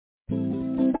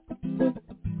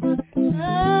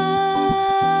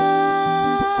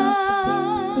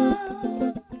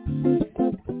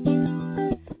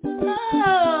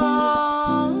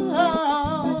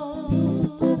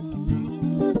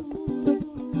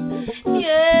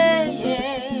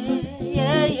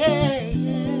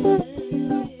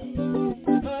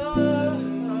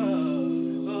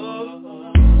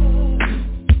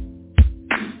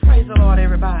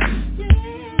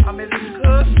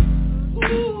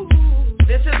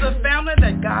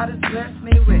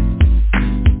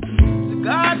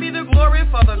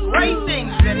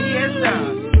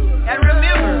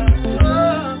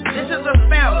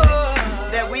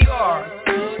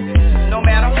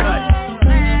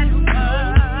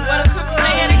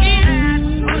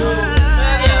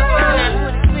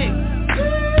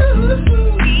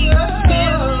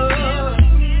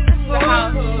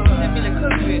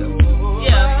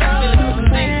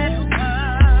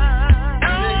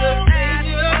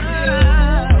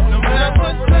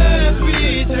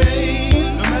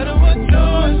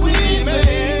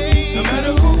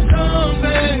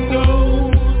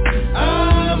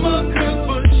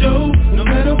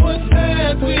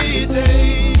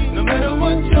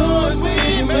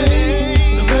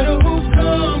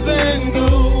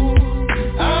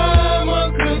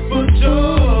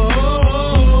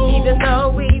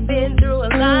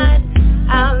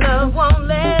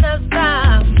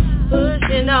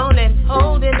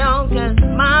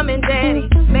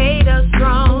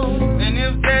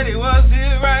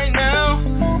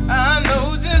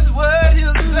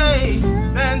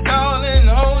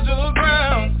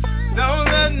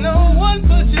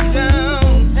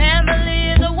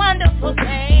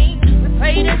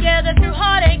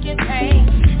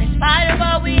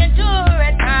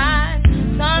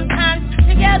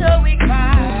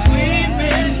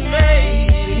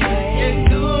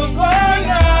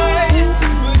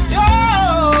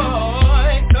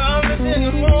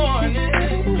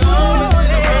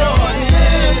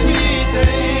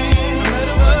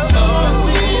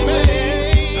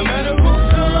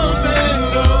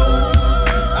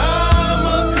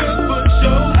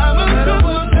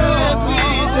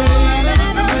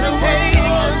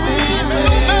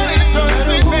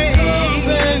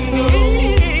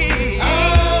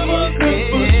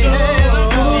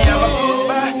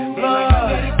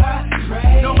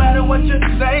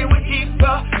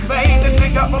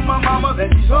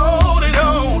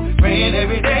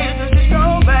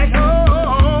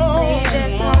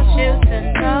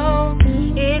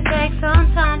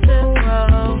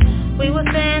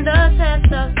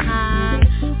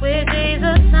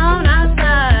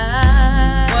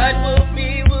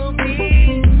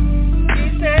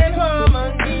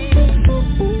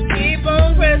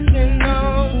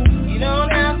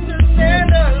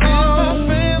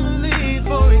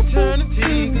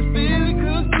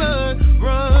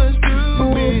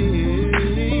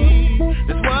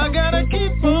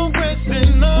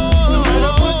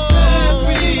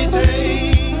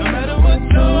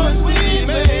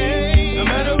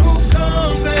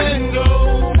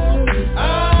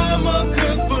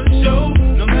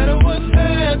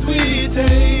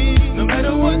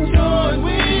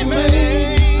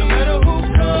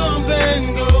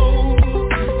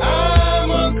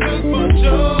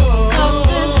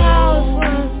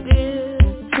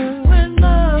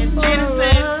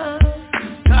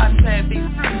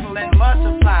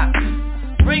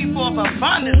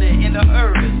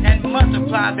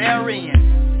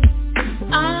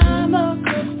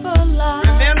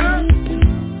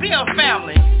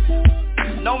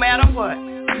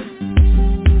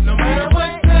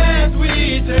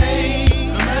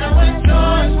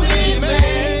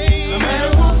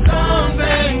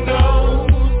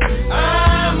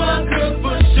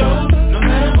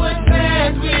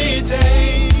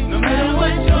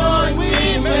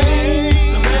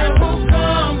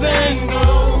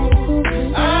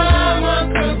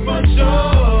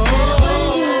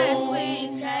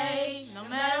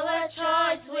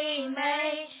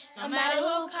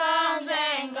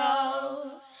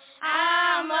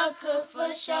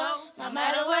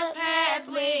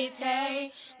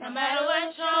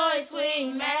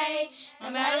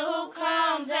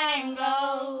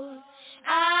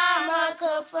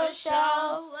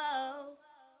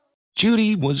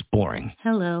Judy was boring.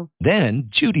 Hello. Then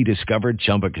Judy discovered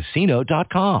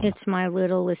ChumbaCasino.com. It's my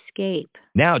little escape.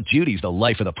 Now Judy's the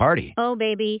life of the party. Oh,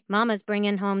 baby, mama's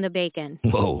bringing home the bacon.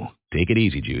 Whoa, take it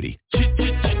easy, Judy.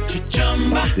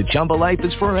 The Chumba life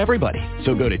is for everybody.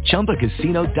 So go to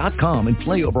ChumbaCasino.com and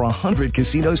play over 100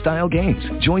 casino-style games.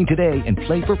 Join today and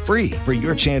play for free for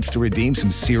your chance to redeem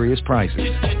some serious prizes.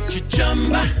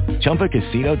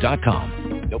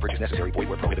 ChumbaCasino.com. No purchase necessary. Void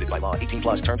where prohibited by law. 18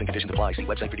 plus terms and conditions apply. See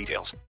website for details.